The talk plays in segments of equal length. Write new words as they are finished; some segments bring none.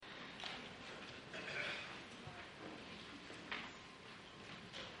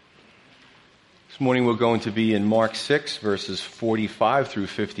morning we're going to be in Mark 6, verses 45 through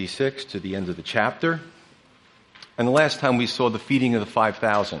 56 to the end of the chapter. And the last time we saw the feeding of the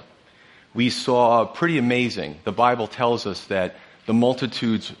 5,000, we saw pretty amazing. The Bible tells us that the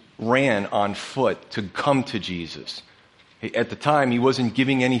multitudes ran on foot to come to Jesus. At the time, he wasn't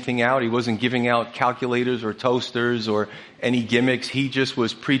giving anything out. He wasn't giving out calculators or toasters or any gimmicks. He just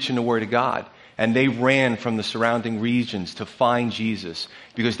was preaching the Word of God. And they ran from the surrounding regions to find Jesus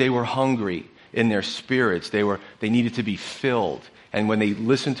because they were hungry in their spirits. They needed to be filled. And when they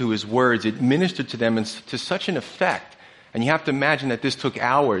listened to his words, it ministered to them to such an effect. And you have to imagine that this took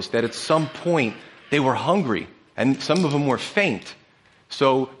hours, that at some point they were hungry, and some of them were faint.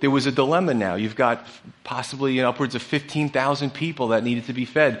 So there was a dilemma now. You've got possibly upwards of 15,000 people that needed to be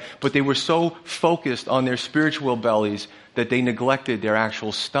fed, but they were so focused on their spiritual bellies that they neglected their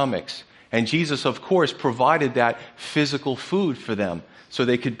actual stomachs. And Jesus, of course, provided that physical food for them so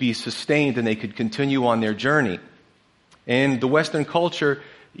they could be sustained and they could continue on their journey. In the Western culture,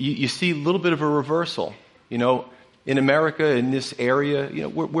 you see a little bit of a reversal. In America, in this area,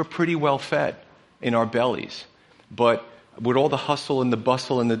 we're pretty well fed in our bellies. But with all the hustle and the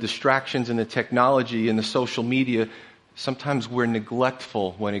bustle and the distractions and the technology and the social media, sometimes we're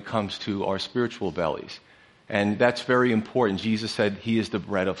neglectful when it comes to our spiritual bellies. And that's very important. Jesus said he is the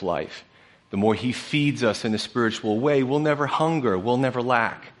bread of life. The more he feeds us in a spiritual way, we'll never hunger, we'll never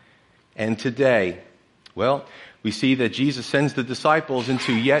lack. And today, we see that Jesus sends the disciples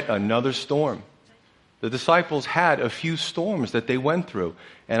into yet another storm. The disciples had a few storms that they went through.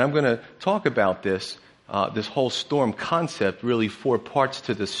 And I'm going to talk about this whole storm concept, really 4 parts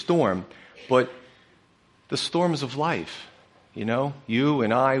to the storm. But the storms of life, you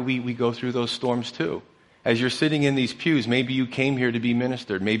and I, we go through those storms too. As you're sitting in these pews, maybe you came here to be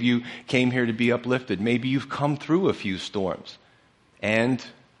ministered. Maybe you came here to be uplifted. Maybe you've come through a few storms. And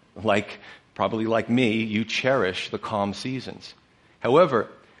probably like me, you cherish the calm seasons. However,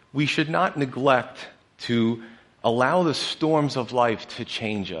 we should not neglect to allow the storms of life to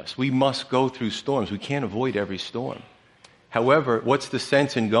change us. We must go through storms. We can't avoid every storm. However, what's the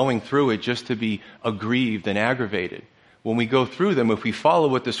sense in going through it just to be aggrieved and aggravated? When we go through them, if we follow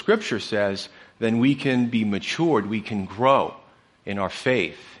what the Scripture says, then we can be matured, we can grow in our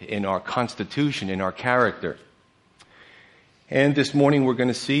faith, in our constitution, in our character. And this morning we're going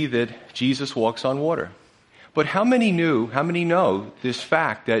to see that Jesus walks on water. But how many know this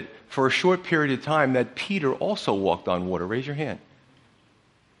fact that for a short period of time that Peter also walked on water? Raise your hand.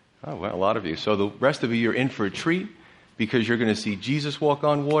 Oh, well, a lot of you. So the rest of you are in for a treat because you're going to see Jesus walk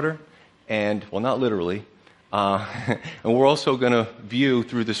on water and, not literally, and we're also going to view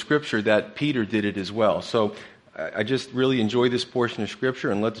through the Scripture that Peter did it as well. So I just really enjoy this portion of Scripture,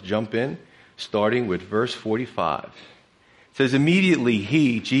 and let's jump in, starting with verse 45. It says, immediately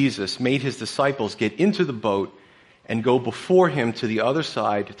he, Jesus, made his disciples get into the boat and go before him to the other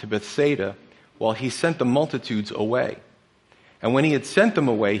side, to Bethsaida, while he sent the multitudes away. And when he had sent them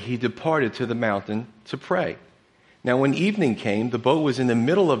away, he departed to the mountain to pray. Now when evening came, the boat was in the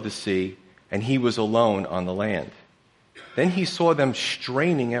middle of the sea, and he was alone on the land. Then he saw them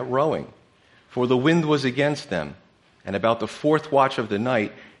straining at rowing, for the wind was against them. And about the 4th watch of the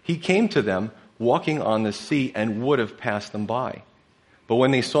night, he came to them, walking on the sea, and would have passed them by. But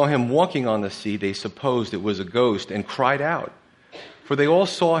when they saw him walking on the sea, they supposed it was a ghost, and cried out. For they all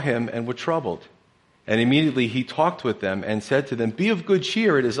saw him and were troubled. And immediately he talked with them, and said to them, be of good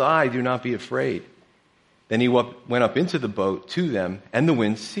cheer, it is I, do not be afraid. Then he went up into the boat to them, and the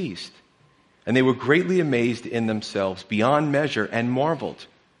wind ceased. And they were greatly amazed in themselves beyond measure and marveled,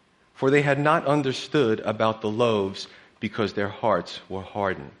 for they had not understood about the loaves because their hearts were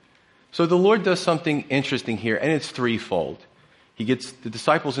hardened. So the Lord does something interesting here, and it's threefold. He gets the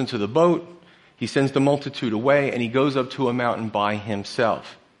disciples into the boat, he sends the multitude away, and he goes up to a mountain by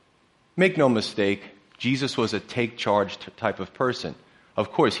himself. Make no mistake, Jesus was a take charge type of person.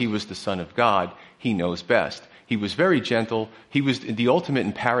 Of course, he was the Son of God. He knows best. He was very gentle. He was the ultimate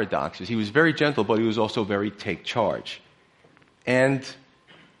in paradoxes. He was very gentle, but he was also very take charge. And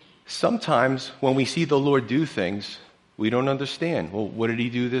sometimes when we see the Lord do things, we don't understand. Well, what did he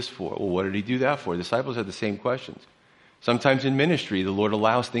do this for? Well, what did he do that for? The disciples had the same questions. Sometimes in ministry, the Lord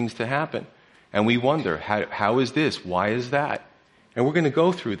allows things to happen. And we wonder, how is this? Why is that? And we're going to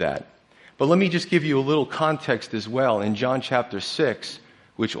go through that. But let me just give you a little context as well. In John chapter 6,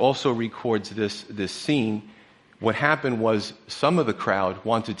 which also records this scene, what happened was some of the crowd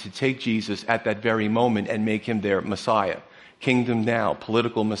wanted to take Jesus at that very moment and make him their Messiah. Kingdom now,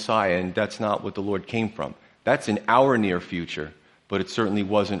 political Messiah, and that's not what the Lord came from. That's in our near future, but it certainly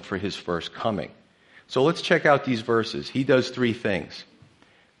wasn't for his first coming. So let's check out these verses. He does 3 things.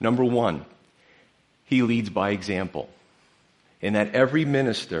 Number 1, he leads by example, in that every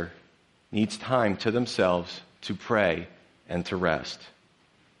minister needs time to themselves to pray and to rest.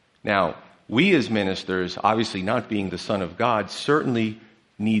 Now, we as ministers, obviously not being the Son of God, certainly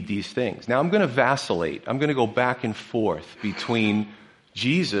need these things. Now, I'm going to vacillate. I'm going to go back and forth between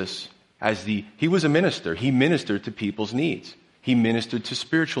Jesus he was a minister. He ministered to people's needs. He ministered to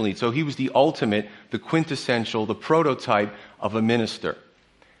spiritual needs. So he was the ultimate, the quintessential, the prototype of a minister.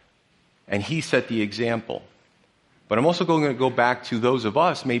 And he set the example. But I'm also going to go back to those of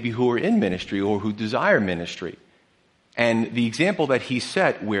us maybe who are in ministry or who desire ministry. And the example that he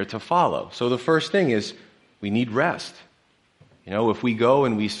set, where to follow. So the first thing is we need rest. If we go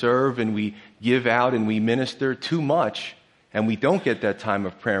and we serve and we give out and we minister too much and we don't get that time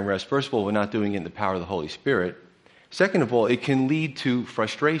of prayer and rest, first of all, we're not doing it in the power of the Holy Spirit. Second of all, it can lead to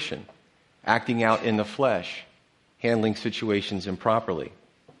frustration, acting out in the flesh, handling situations improperly.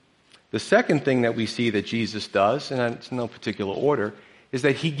 The second thing that we see that Jesus does, and it's in no particular order, is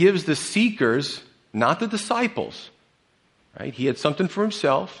that he gives the seekers, not the disciples, right? He had something for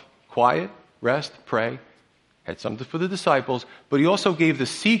himself, quiet, rest, pray, had something for the disciples, but he also gave the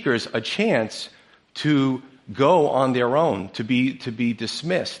seekers a chance to go on their own, to be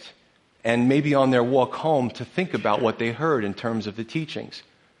dismissed, and maybe on their walk home to think about what they heard in terms of the teachings.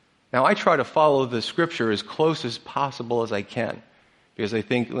 Now, I try to follow the scripture as close as possible as I can, because I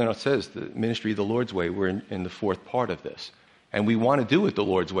think, it says the ministry of the Lord's way. We're in the fourth part of this. And we want to do it the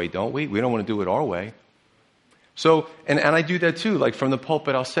Lord's way, don't we? We don't want to do it our way. So, and I do that too. Like from the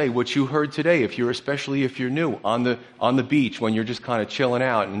pulpit, I'll say what you heard today, especially if you're new, on the beach when you're just kind of chilling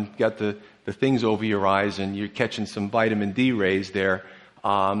out and got the things over your eyes and you're catching some vitamin D rays there,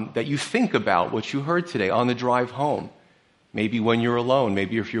 that you think about what you heard today on the drive home. Maybe when you're alone,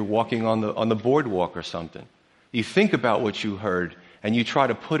 maybe if you're walking on the boardwalk or something. You think about what you heard and you try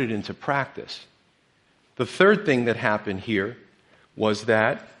to put it into practice. The third thing that happened here was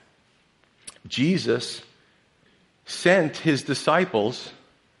that Jesus sent his disciples,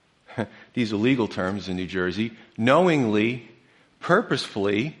 these are legal terms in New Jersey, knowingly,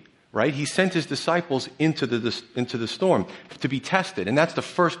 purposefully, right? He sent his disciples into the storm to be tested. And that's the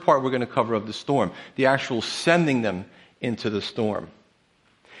first part we're going to cover of the storm, the actual sending them into the storm.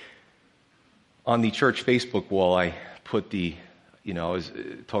 On the church Facebook wall, I put I was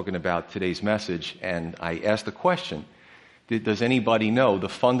talking about today's message, and I asked the question, does anybody know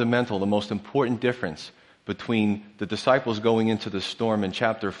the most important difference between the disciples going into the storm in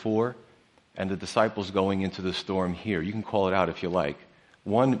chapter 4 and the disciples going into the storm here? You can call it out if you like.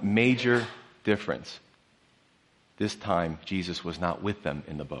 One major difference. This time, Jesus was not with them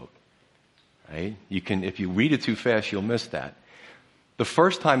in the boat. Right? If you read it too fast, you'll miss that. The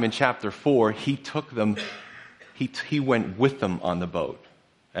first time in chapter 4, he took them, he went with them on the boat,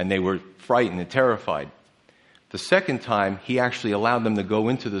 and they were frightened and terrified. The second time, he actually allowed them to go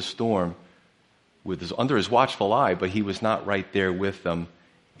into the storm under his watchful eye, but he was not right there with them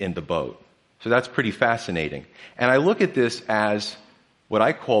in the boat. So that's pretty fascinating. And I look at this as what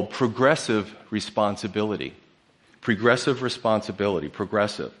I call progressive responsibility. Progressive responsibility,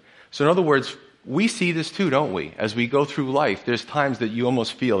 progressive. So in other words, we see this too, don't we? As we go through life, there's times that you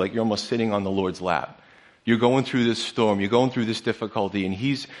almost feel like you're almost sitting on the Lord's lap. You're going through this storm, you're going through this difficulty, and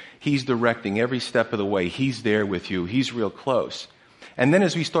He's directing every step of the way. He's there with you. He's real close. And then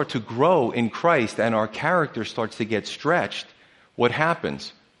as we start to grow in Christ and our character starts to get stretched, what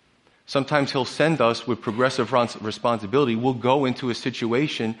happens? Sometimes He'll send us with progressive responsibility. We'll go into a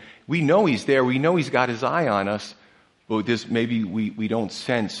situation. We know He's there. We know He's got His eye on us. But maybe we don't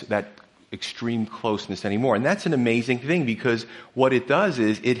sense that extreme closeness anymore. And that's an amazing thing, because what it does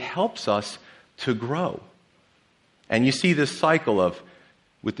is it helps us to grow. And you see this cycle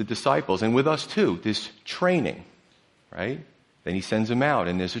with the disciples and with us too, this training, right? Then He sends them out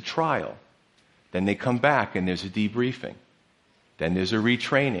and there's a trial. Then they come back and there's a debriefing. Then there's a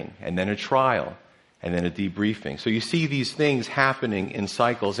retraining and then a trial and then a debriefing. So you see these things happening in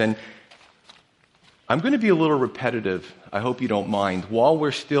cycles. And I'm going to be a little repetitive. I hope you don't mind. While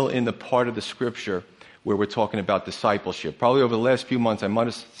we're still in the part of the scripture where we're talking about discipleship. Probably over the last few months, I might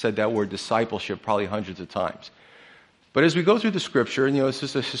have said that word discipleship probably hundreds of times. But as we go through the scripture, and this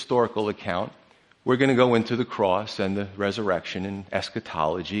is a historical account, we're going to go into the cross and the resurrection and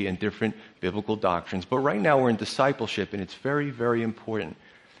eschatology and different biblical doctrines. But right now we're in discipleship, and it's very, very important.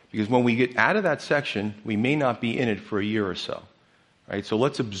 Because when we get out of that section, we may not be in it for a year or so. Right? So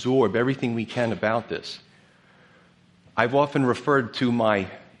let's absorb everything we can about this. I've often referred to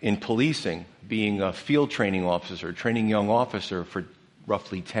in policing, being a field training officer, training young officer for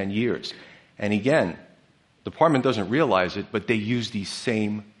roughly 10 years. And again, the department doesn't realize it, but they use these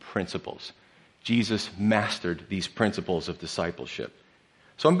same principles. Jesus mastered these principles of discipleship.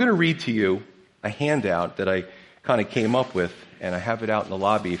 So I'm going to read to you a handout that I kind of came up with, and I have it out in the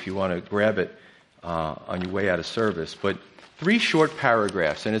lobby if you want to grab it on your way out of service. But 3 short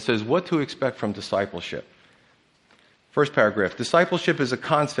paragraphs, and it says what to expect from discipleship. First paragraph, discipleship is a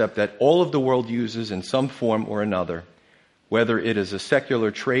concept that all of the world uses in some form or another, whether it is a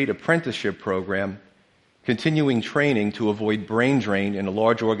secular trade apprenticeship program, continuing training to avoid brain drain in a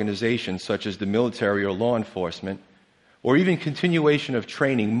large organization such as the military or law enforcement, or even continuation of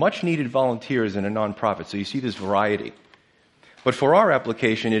training much needed volunteers in a nonprofit. So you see this variety. But for our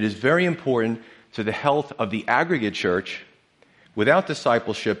application, it is very important to the health of the aggregate church. Without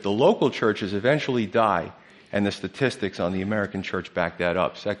discipleship, the local churches eventually die, and the statistics on the American church back that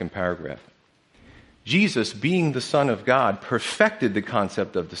up. Second paragraph. Jesus, being the Son of God, perfected the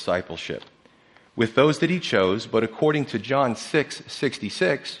concept of discipleship with those that he chose, but according to John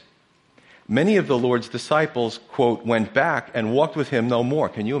 6:66, many of the Lord's disciples, quote, went back and walked with him no more.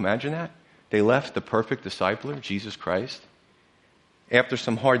 Can you imagine that? They left the perfect discipler, Jesus Christ, after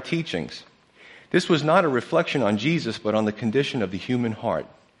some hard teachings. This was not a reflection on Jesus, but on the condition of the human heart.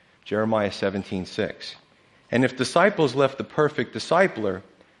 Jeremiah 17:6. And if disciples left the perfect discipler,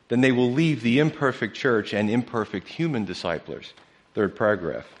 then they will leave the imperfect church and imperfect human disciplers. Third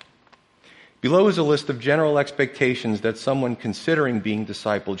paragraph. Below is a list of general expectations that someone considering being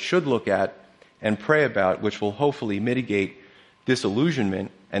discipled should look at and pray about, which will hopefully mitigate disillusionment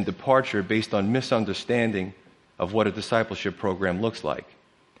and departure based on misunderstanding of what a discipleship program looks like.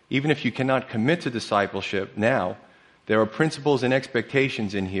 Even if you cannot commit to discipleship now, there are principles and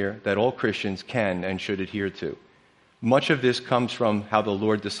expectations in here that all Christians can and should adhere to. Much of this comes from how the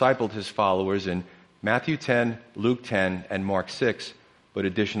Lord discipled his followers in Matthew 10, Luke 10, and Mark 6, but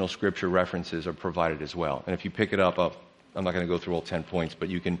additional scripture references are provided as well. And if you pick it up, I'm not going to go through all 10 points, but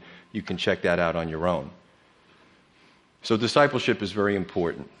you can check that out on your own. So discipleship is very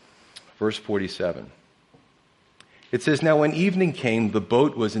important. Verse 47. It says, now when evening came, the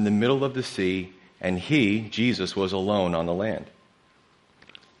boat was in the middle of the sea, and he, Jesus, was alone on the land.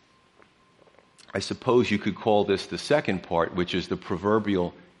 I suppose you could call this the second part, which is the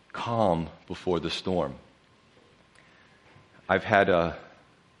proverbial calm before the storm. I've had a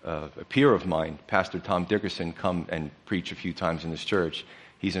peer of mine, Pastor Tom Dickerson, come and preach a few times in this church.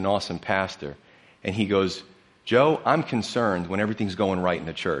 He's an awesome pastor. And he goes, Joe, I'm concerned when everything's going right in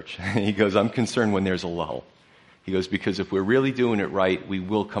the church. He goes, I'm concerned when there's a lull. He goes, because if we're really doing it right, we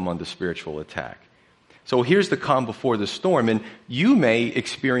will come under spiritual attack. So here's the calm before the storm, and you may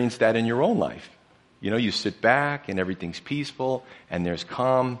experience that in your own life. You know, you sit back and everything's peaceful and there's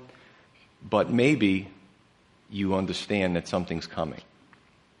calm, but maybe you understand that something's coming.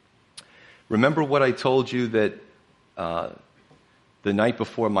 Remember what I told you that the night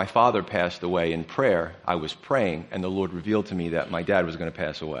before my father passed away in prayer, I was praying and the Lord revealed to me that my dad was going to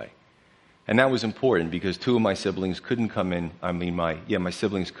pass away. And that was important because 2 of my siblings couldn't come in. My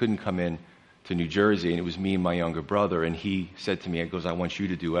siblings couldn't come in to New Jersey, and it was me and my younger brother, and he said to me, he goes, I want you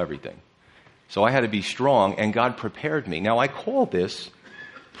to do everything. So I had to be strong, and God prepared me. Now, I call this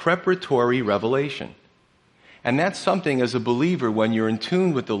preparatory revelation. And that's something as a believer, when you're in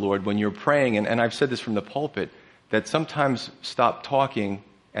tune with the Lord, when you're praying, and I've said this from the pulpit, that sometimes stop talking,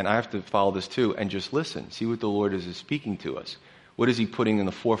 and I have to follow this too, and just listen. See what the Lord is speaking to us. What is he putting in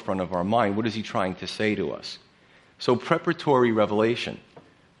the forefront of our mind? What is he trying to say to us? So preparatory revelation.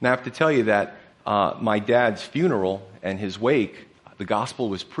 Now, I have to tell you that my dad's funeral and his wake, the gospel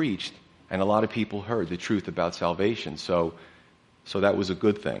was preached, and a lot of people heard the truth about salvation. So that was a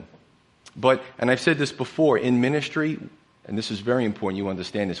good thing. But, and I've said this before, in ministry, and this is very important you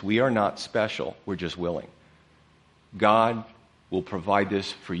understand this, we are not special, we're just willing. God will provide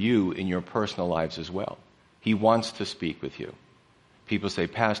this for you in your personal lives as well. He wants to speak with you. People say,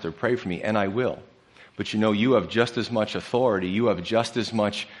 Pastor, pray for me, and I will. But you know, you have just as much authority, you have just as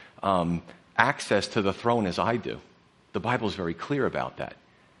much access to the throne as I do. The Bible is very clear about that.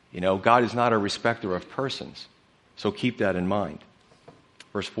 You know, God is not a respecter of persons. So keep that in mind.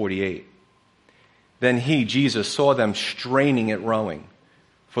 Verse 48. Then he, Jesus, saw them straining at rowing,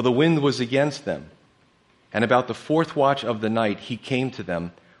 for the wind was against them. And about the 4th watch of the night, he came to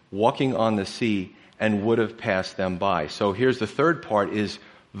them, walking on the sea, and would have passed them by. So here's the third part, is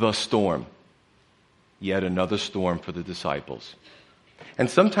the storm. Yet another storm for the disciples. And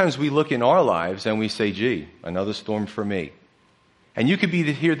sometimes we look in our lives and we say, gee, another storm for me. And you could be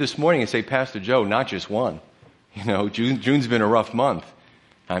here this morning and say, Pastor Joe, not just one. You know, June's been a rough month.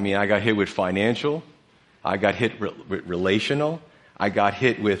 I mean, I got hit with financial. I got hit with relational. I got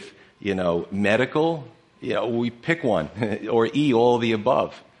hit with, medical. We pick one. Or E, all of the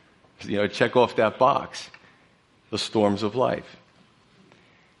above. Check off that box. The storms of life.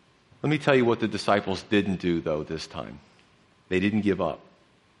 Let me tell you what the disciples didn't do, though, this time. They didn't give up.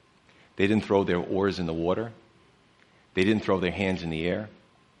 They didn't throw their oars in the water. They didn't throw their hands in the air.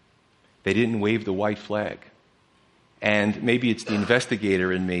 They didn't wave the white flag. And maybe it's the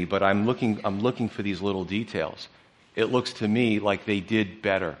investigator in me, but I'm looking for these little details. It looks to me like they did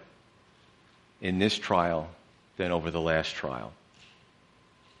better in this trial than over the last trial.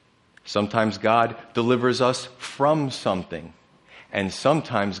 Sometimes God delivers us from something, and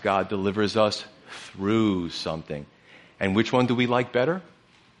sometimes God delivers us through something. And which one do we like better?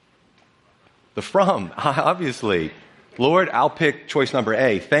 The from, obviously. Lord, I'll pick choice number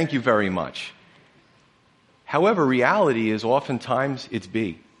A. Thank you very much. However, reality is oftentimes it's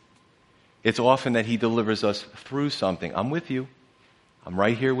B. It's often that he delivers us through something. I'm with you. I'm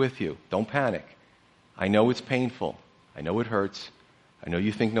right here with you. Don't panic. I know it's painful. I know it hurts. I know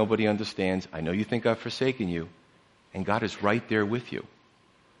you think nobody understands. I know you think I've forsaken you. And God is right there with you.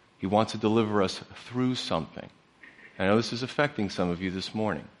 He wants to deliver us through something. I know this is affecting some of you this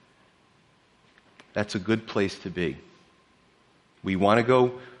morning. That's a good place to be. We want to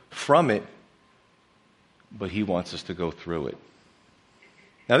go from it, but he wants us to go through it.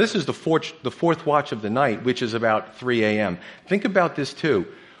 Now, this is the fourth watch of the night, which is about 3 a.m. Think about this, too.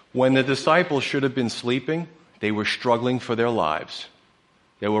 When the disciples should have been sleeping, they were struggling for their lives.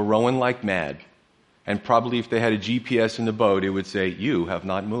 They were rowing like mad. And probably if they had a GPS in the boat, it would say, "You have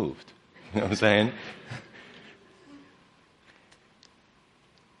not moved." You know what I'm saying?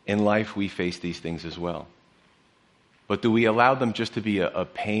 In life, we face these things as well. But do we allow them just to be a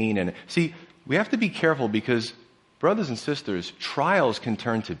pain? See, we have to be careful because, brothers and sisters, trials can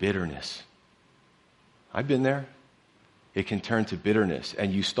turn to bitterness. I've been there. It can turn to bitterness.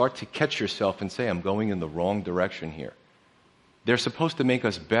 And you start to catch yourself and say, I'm going in the wrong direction here. They're supposed to make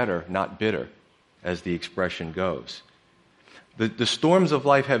us better, not bitter, as the expression goes. The storms of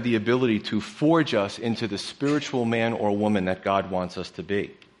life have the ability to forge us into the spiritual man or woman that God wants us to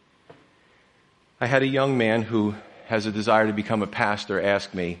be. I had a young man who has a desire to become a pastor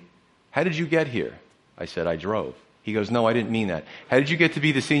ask me, "How did you get here?" I said, "I drove." He goes, "No, I didn't mean that. How did you get to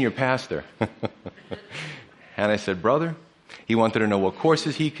be the senior pastor?" And I said, "Brother," he wanted to know what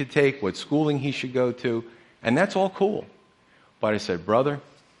courses he could take, what schooling he should go to, and that's all cool. But I said, "Brother,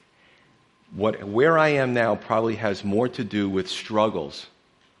 where I am now probably has more to do with struggles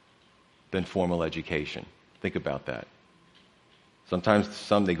than formal education." Think about that. Sometimes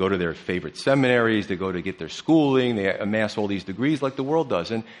they go to their favorite seminaries, they go to get their schooling, they amass all these degrees like the world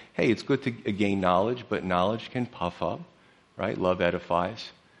does. And hey, it's good to gain knowledge, but knowledge can puff up, right? Love edifies.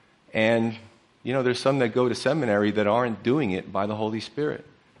 And, there's some that go to seminary that aren't doing it by the Holy Spirit.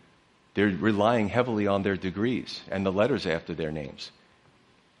 They're relying heavily on their degrees and the letters after their names.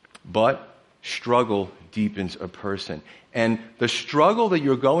 But struggle deepens a person. And the struggle that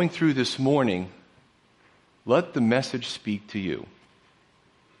you're going through this morning, let the message speak to you.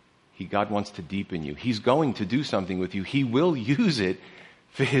 God wants to deepen you. He's going to do something with you. He will use it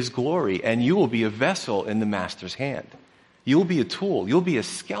for his glory, and you will be a vessel in the master's hand. You'll be a tool. You'll be a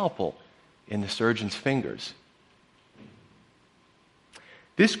scalpel in the surgeon's fingers.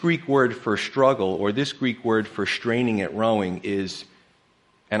 This Greek word for struggle, or this Greek word for straining at rowing is,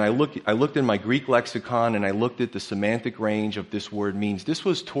 and I looked in my Greek lexicon and I looked at the semantic range of this word means, this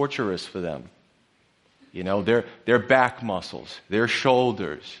was torturous for them. Their back muscles, their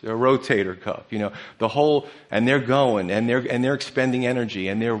shoulders, their rotator cuff, the whole, and they're going, and they're expending energy,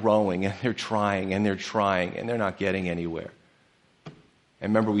 and they're rowing, and they're trying, and they're not getting anywhere.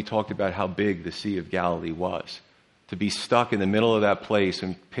 And remember, we talked about how big the Sea of Galilee was. To be stuck in the middle of that place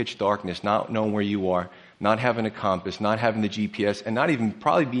in pitch darkness, not knowing where you are, not having a compass, not having the GPS, and not even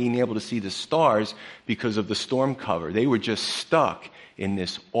probably being able to see the stars because of the storm cover. They were just stuck in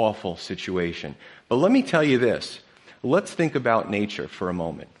this awful situation. But let me tell you this. Let's think about nature for a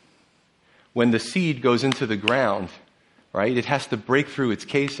moment. When the seed goes into the ground, right, it has to break through its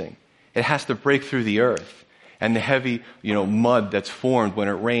casing. It has to break through the earth and the heavy, mud that's formed when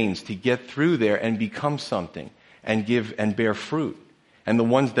it rains to get through there and become something and give and bear fruit. And the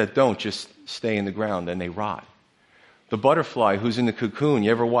ones that don't just stay in the ground and they rot. The butterfly who's in the cocoon,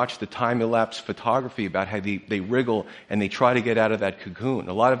 you ever watch the time-elapse photography about how they wriggle and they try to get out of that cocoon?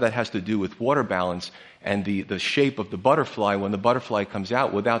 A lot of that has to do with water balance and the shape of the butterfly. When the butterfly comes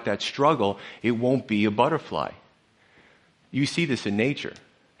out, without that struggle, it won't be a butterfly. You see this in nature.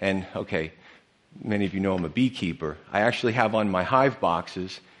 And, okay, many of you know I'm a beekeeper. I actually have on my hive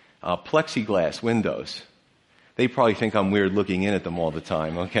boxes plexiglass windows. They probably think I'm weird looking in at them all the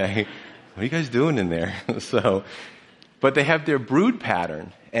time, okay? What are you guys doing in there? But they have their brood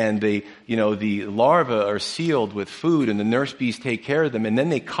pattern, and the larvae are sealed with food, and the nurse bees take care of them, and then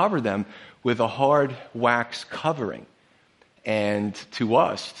they cover them with a hard wax covering. And to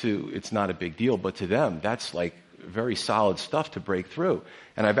us, it's not a big deal, but to them, that's like very solid stuff to break through.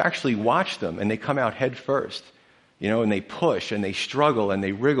 And I've actually watched them, and they come out head first, and they push, and they struggle, and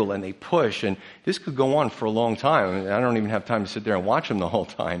they wriggle, and they push, and this could go on for a long time. I don't even have time to sit there and watch them the whole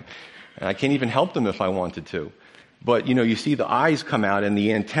time. And I can't even help them if I wanted to. But, you see the eyes come out and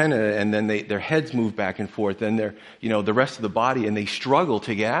the antenna, and then their heads move back and forth, and the rest of the body, and they struggle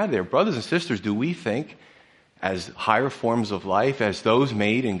to get out of there. Brothers and sisters, do we think, as higher forms of life, as those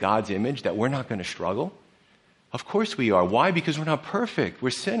made in God's image, that we're not going to struggle? Of course we are. Why? Because we're not perfect. We're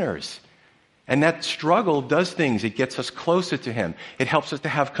sinners. And that struggle does things. It gets us closer to Him. It helps us to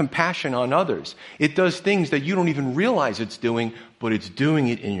have compassion on others. It does things that you don't even realize it's doing, but it's doing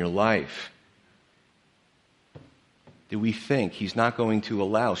it in your life. Do we think He's not going to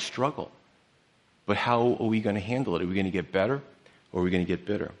allow struggle? But how are we going to handle it? Are we going to get better, or are we going to get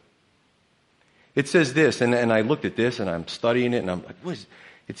bitter? It says this, and I looked at this, and I'm studying it, and I'm like, what is it?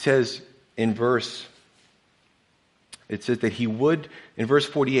 It says in verse that He would, in verse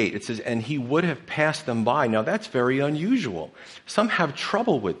 48, it says, and He would have passed them by. Now that's very unusual. Some have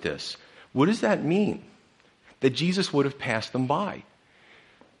trouble with this. What does that mean? That Jesus would have passed them by.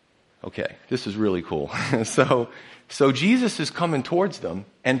 Okay, this is really cool. So Jesus is coming towards them,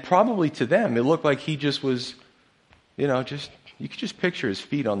 and probably to them, it looked like He just was, you could just picture His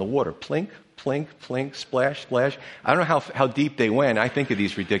feet on the water. Plink, plink, plink, splash, splash. I don't know how deep they went. I think of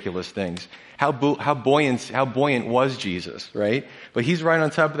these ridiculous things. How buoyant was Jesus, right? But He's right on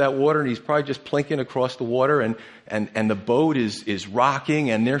top of that water, and He's probably just plinking across the water, and the boat is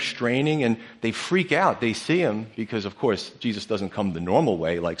rocking, and they're straining, and they freak out. They see Him because, of course, Jesus doesn't come the normal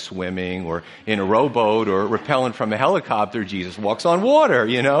way, like swimming or in a rowboat or rappelling from a helicopter. Jesus walks on water,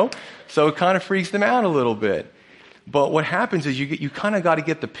 So it kind of freaks them out a little bit. But what happens is you kind of got to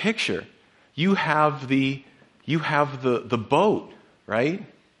get the picture. You have the boat, right?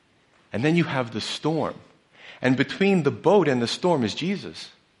 And then you have the storm. And between the boat and the storm is Jesus.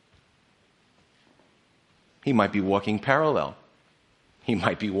 He might be walking parallel. He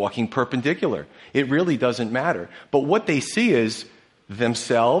might be walking perpendicular. It really doesn't matter. But what they see is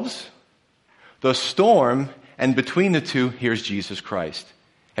themselves, the storm, and between the two, here's Jesus Christ.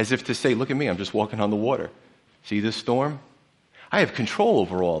 As if to say, look at me, I'm just walking on the water. See this storm? I have control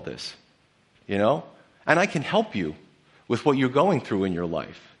over all this, And I can help you with what you're going through in your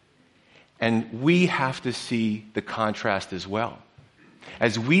life. And we have to see the contrast as well.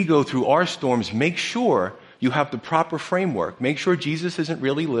 As we go through our storms, make sure you have the proper framework. Make sure Jesus isn't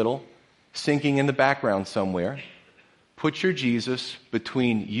really little, sinking in the background somewhere. Put your Jesus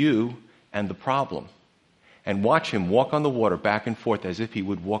between you and the problem. And watch Him walk on the water back and forth as if He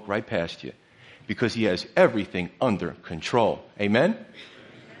would walk right past you. Because He has everything under control. Amen?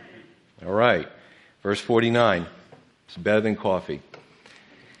 All right. Verse 49. It's better than coffee.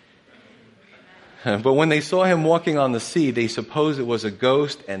 But when they saw Him walking on the sea, they supposed it was a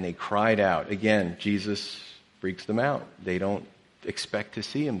ghost, and they cried out. Again, Jesus freaks them out. They don't expect to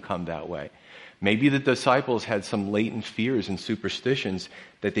see Him come that way. Maybe the disciples had some latent fears and superstitions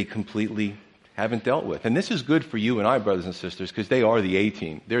that they completely haven't dealt with. And this is good for you and I, brothers and sisters, because they are the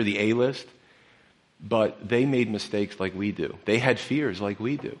A-team. They're the A-list. But they made mistakes like we do. They had fears like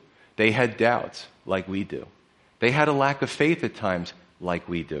we do. They had doubts like we do. They had a lack of faith at times like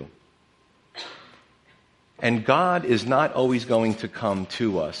we do. And God is not always going to come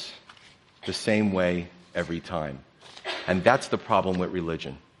to us the same way every time. And that's the problem with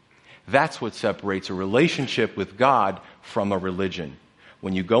religion. That's what separates a relationship with God from a religion.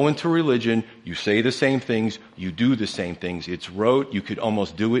 When you go into religion, you say the same things, you do the same things. It's rote. You could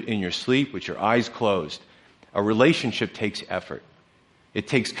almost do it in your sleep with your eyes closed. A relationship takes effort. It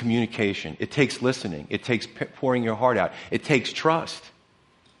takes communication. It takes listening. It takes pouring your heart out. It takes trust.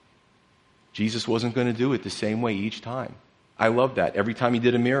 Jesus wasn't going to do it the same way each time. I love that. Every time He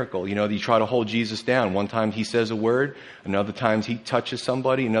did a miracle, you try to hold Jesus down. One time He says a word. Another time He touches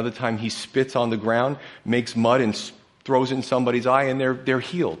somebody. Another time He spits on the ground, makes mud and throws it in somebody's eye, and they're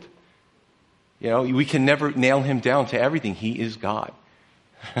healed. We can never nail Him down to everything. He is God.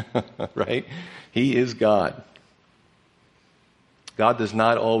 Right? He is God. God does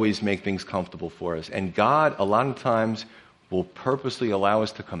not always make things comfortable for us. And God, a lot of times, will purposely allow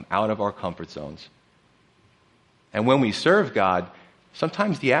us to come out of our comfort zones. And when we serve God,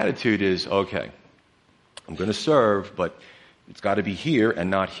 sometimes the attitude is, okay, I'm going to serve, but it's got to be here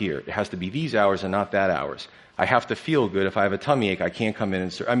and not here. It has to be these hours and not that hours. I have to feel good. If I have a tummy ache, I can't come in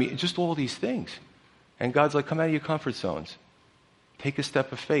and serve. Just all these things. And God's like, come out of your comfort zones. Take a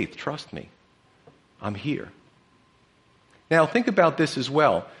step of faith. Trust me. I'm here. Now, think about this as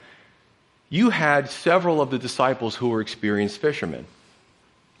well. You had several of the disciples who were experienced fishermen.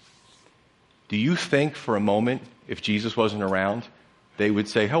 Do you think for a moment, if Jesus wasn't around, they would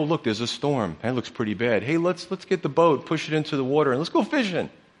say, oh, look, there's a storm. That looks pretty bad. Hey, let's get the boat, push it into the water, and let's go fishing.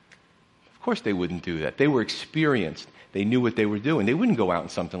 Of course they wouldn't do that. They were experienced. They knew what they were doing. They wouldn't go out in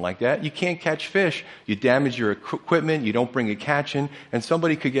something like that. You can't catch fish. You damage your equipment. You don't bring a catch in, and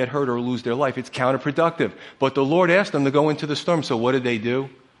somebody could get hurt or lose their life. It's counterproductive. But the Lord asked them to go into the storm, so what did they do?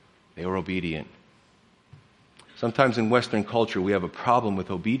 They were obedient. Sometimes in Western culture, we have a problem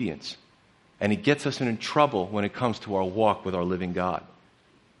with obedience, and it gets us in trouble when it comes to our walk with our living God.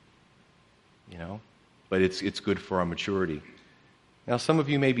 You know? But it's good for our maturity. Now, some of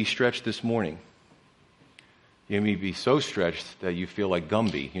you may be stretched this morning. You may be so stretched that you feel like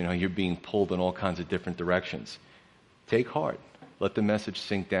Gumby. You know, you're being pulled in all kinds of different directions. Take heart. Let the message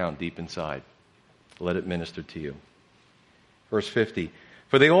sink down deep inside. Let it minister to you. Verse 50.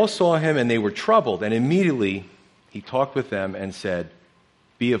 For they all saw him and they were troubled, and immediately he talked with them and said,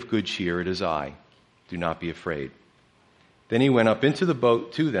 be of good cheer, it is I. Do not be afraid. Then he went up into the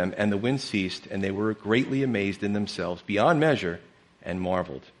boat to them, and the wind ceased, and they were greatly amazed in themselves beyond measure and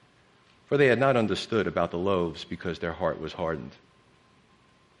marveled. For they had not understood about the loaves because their heart was hardened.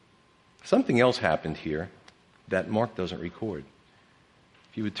 Something else happened here that Mark doesn't record.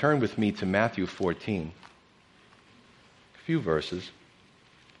 If you would turn with me to Matthew 14, a few verses.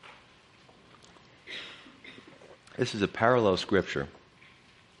 This is a parallel scripture.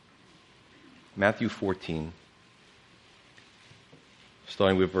 Matthew 14,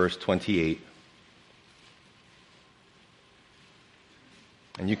 starting with verse 28.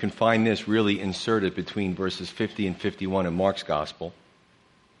 And you can find this really inserted between verses 50 and 51 in Mark's Gospel.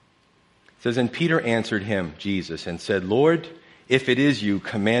 It says, and Peter answered him, Jesus, and said, Lord, if it is you,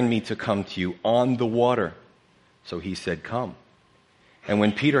 command me to come to you on the water. So he said, come. And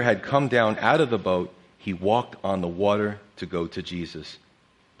when Peter had come down out of the boat, he walked on the water to go to Jesus.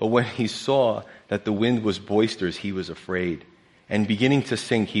 But when he saw that the wind was boisterous, he was afraid. And beginning to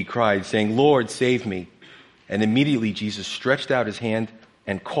sink, he cried, saying, Lord, save me. And immediately Jesus stretched out his hand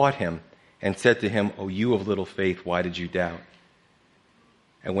and caught him and said to him, O you of little faith, why did you doubt?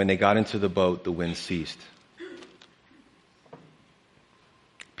 And when they got into the boat, the wind ceased.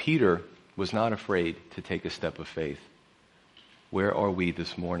 Peter was not afraid to take a step of faith. Where are we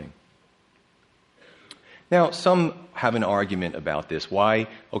this morning? Now, some have an argument about this. Why?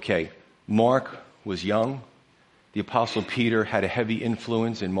 Okay, Mark was young. The Apostle Peter had a heavy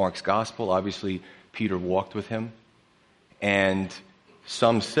influence in Mark's gospel. Obviously, Peter walked with him. And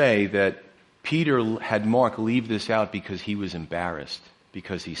some say that Peter had Mark leave this out because he was embarrassed,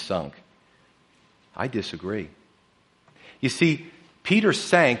 because he sunk. I disagree. You see, Peter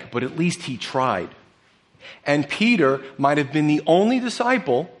sank, but at least he tried. And Peter might have been the only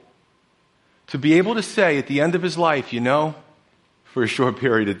disciple to be able to say at the end of his life, you know, for a short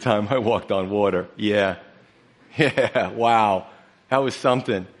period of time, I walked on water. Yeah, wow, that was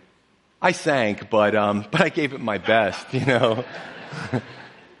something. I sank, but I gave it my best, you know.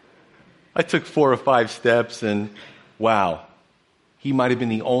 I took 4 or 5 steps, and wow, he might have been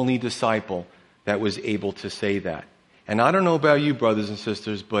the only disciple that was able to say that. And I don't know about you, brothers and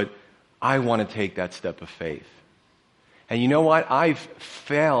sisters, but I want to take that step of faith. And you know what? I've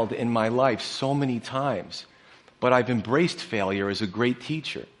failed in my life so many times, but I've embraced failure as a great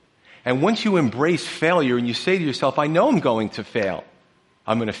teacher. And once you embrace failure and you say to yourself, I know I'm going to fail.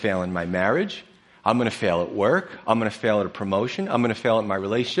 I'm going to fail in my marriage. I'm going to fail at work. I'm going to fail at a promotion. I'm going to fail at my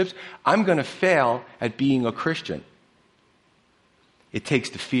relationships. I'm going to fail at being a Christian. It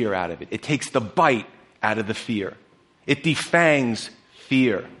takes the fear out of it. It takes the bite out of the fear. It defangs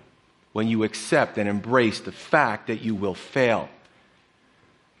fear when you accept and embrace the fact that you will fail.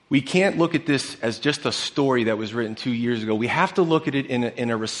 We can't look at this as just a story that was written 2 years ago. We have to look at it in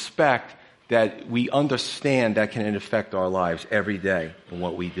a respect that we understand that can affect our lives every day in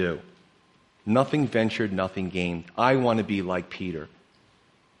what we do. Nothing ventured, nothing gained. I want to be like Peter.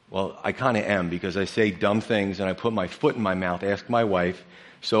 Well, I kind of am, because I say dumb things and I put my foot in my mouth, ask my wife.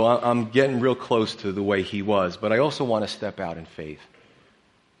 So I'm getting real close to the way he was. But I also want to step out in faith.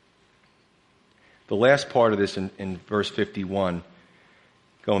 The last part of this in verse 51,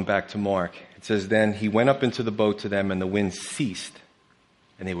 going back to Mark, it says, then he went up into the boat to them, and the wind ceased.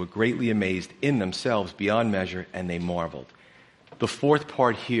 And they were greatly amazed in themselves beyond measure, and they marveled. The fourth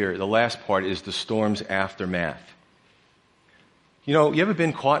part here, the last part, is the storm's aftermath. You know, you ever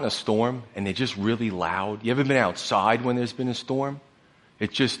been caught in a storm and they're just really loud? You ever been outside when there's been a storm?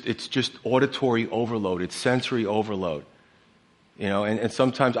 It's just auditory overload. It's sensory overload. And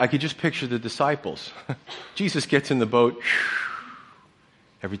sometimes I could just picture the disciples. Jesus gets in the boat,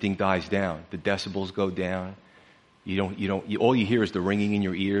 everything dies down. The decibels go down. All you hear is the ringing in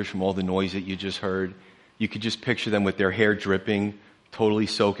your ears from all the noise that you just heard. You could just picture them with their hair dripping, totally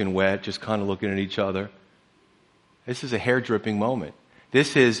soaking wet, just kind of looking at each other. This is a hair-dripping moment.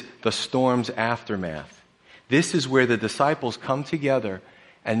 This is the storm's aftermath. This is where the disciples come together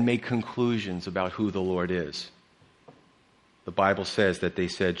and make conclusions about who the Lord is. The Bible says that they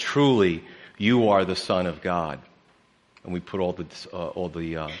said, "Truly, you are the Son of God." And we put all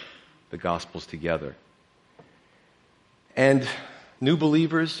the Gospels together. And new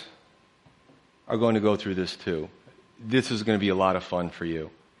believers are going to go through this too. This is going to be a lot of fun for you.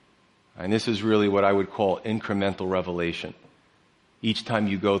 And this is really what I would call incremental revelation. Each time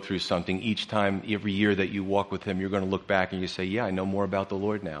you go through something, every year that you walk with Him, you're going to look back and you say, yeah, I know more about the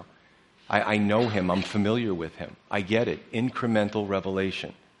Lord now. I know Him. I'm familiar with Him. I get it. Incremental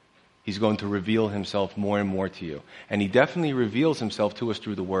revelation. He's going to reveal Himself more and more to you. And He definitely reveals Himself to us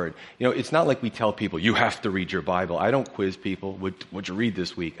through the Word. It's not like we tell people, you have to read your Bible. I don't quiz people, what'd you read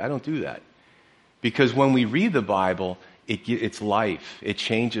this week? I don't do that. Because when we read the Bible, it's life. It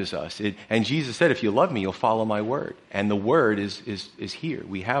changes us. And Jesus said, if you love me, you'll follow my word. And the word is here.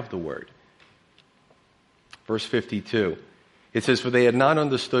 We have the word. Verse 52. It says, for they had not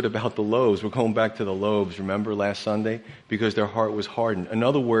understood about the loaves. We're going back to the loaves, remember last Sunday? Because their heart was hardened. In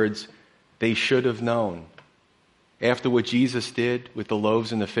other words, they should have known. After what Jesus did with the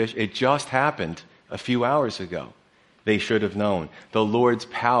loaves and the fish, it just happened a few hours ago. They should have known. The Lord's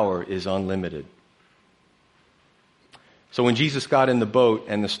power is unlimited. So when Jesus got in the boat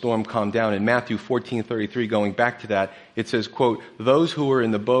and the storm calmed down, in Matthew 14:33, going back to that, it says, quote, those who were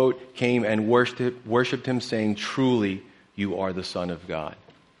in the boat came and worshipped Him, saying, truly, you are the Son of God.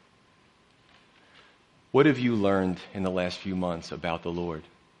 What have you learned in the last few months about the Lord?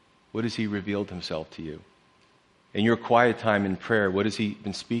 What has He revealed Himself to you? In your quiet time in prayer, what has He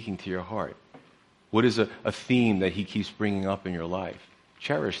been speaking to your heart? What is a theme that He keeps bringing up in your life?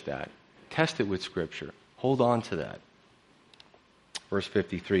 Cherish that. Test it with Scripture. Hold on to that. Verse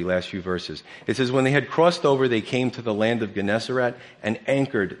 53, last few verses. It says, when they had crossed over, they came to the land of Gennesaret and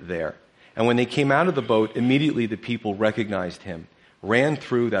anchored there. And when they came out of the boat, immediately the people recognized Him, ran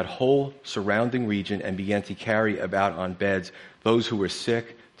through that whole surrounding region, and began to carry about on beds those who were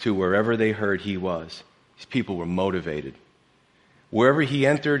sick to wherever they heard He was. These people were motivated. Wherever He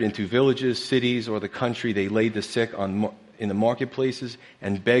entered, into villages, cities, or the country, they laid the sick in the marketplaces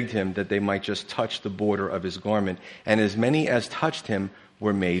and begged Him that they might just touch the border of His garment. And as many as touched Him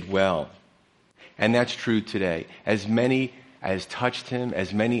were made well. And that's true today. As many as touched Him,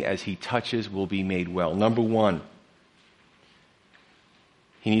 as many as He touches will be made well. Number one,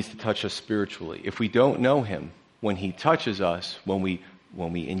 He needs to touch us spiritually. If we don't know Him, when He touches us, when we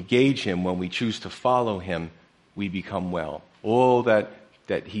engage Him, when we choose to follow Him, we become well. All that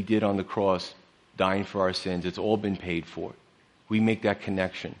He did on the cross, dying for our sins, it's all been paid for. We make that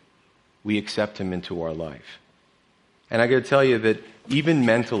connection. We accept Him into our life. And I got to tell you that even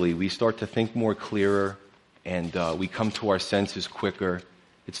mentally, we start to think more clearer, and we come to our senses quicker.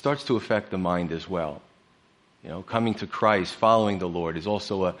 It starts to affect the mind as well. Coming to Christ, following the Lord, is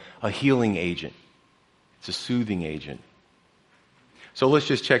also a healing agent. It's a soothing agent. So let's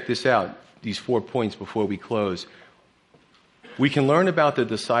just check this out, these 4 points before we close. We can learn about the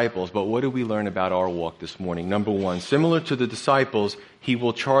disciples, but what do we learn about our walk this morning? Number one, similar to the disciples, He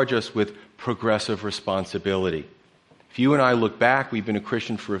will charge us with progressive responsibility. If you and I look back, we've been a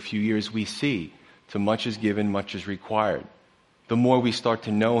Christian for a few years, we see, to much is given, much is required. The more we start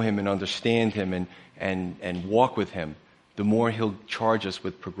to know Him and understand Him and walk with Him, the more He'll charge us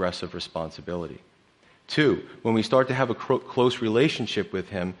with progressive responsibility. 2, when we start to have a close relationship with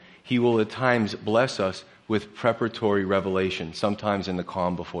Him, He will at times bless us with preparatory revelation, sometimes in the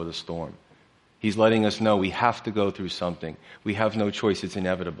calm before the storm. He's letting us know we have to go through something. We have no choice. It's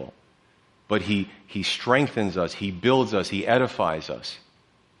inevitable. But He strengthens us. He builds us. He edifies us.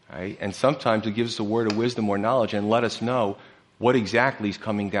 Right? And sometimes He gives us a word of wisdom or knowledge and let us know what exactly is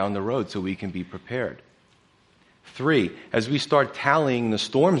coming down the road so we can be prepared. 3, as we start tallying the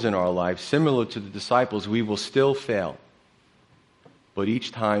storms in our life, similar to the disciples, we will still fail. But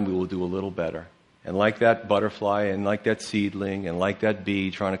each time we will do a little better. And like that butterfly, and like that seedling, and like that bee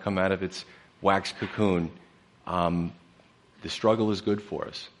trying to come out of its wax cocoon, the struggle is good for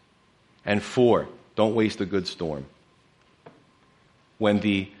us. And 4, don't waste a good storm. When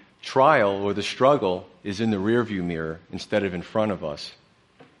the trial or the struggle is in the rearview mirror instead of in front of us,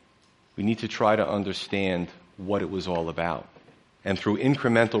 we need to try to understand what it was all about. And through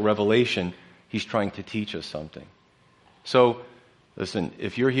incremental revelation, he's trying to teach us something. So, listen,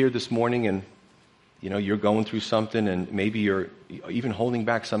 if you're here this morning and you're going through something and maybe you're even holding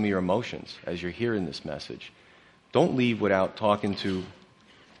back some of your emotions as you're hearing this message, don't leave without talking to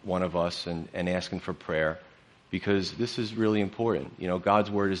one of us and asking for prayer, because this is really important.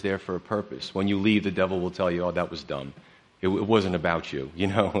 God's word is there for a purpose. When you leave, the devil will tell you, oh, that was dumb. It wasn't about you,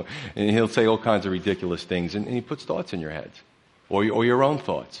 and he'll say all kinds of ridiculous things, and he puts thoughts in your heads, or your own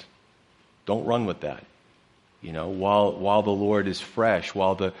thoughts. Don't run with that. While the Lord is fresh,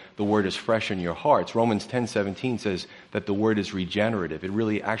 while the word is fresh in your hearts, Romans 10:17 says that the word is regenerative. It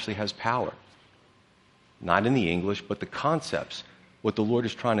really actually has power. Not in the English, but the concepts, what the Lord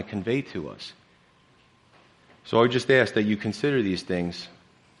is trying to convey to us. So I would just ask that you consider these things.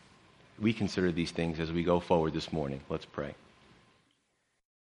 We consider these things as we go forward this morning. Let's pray.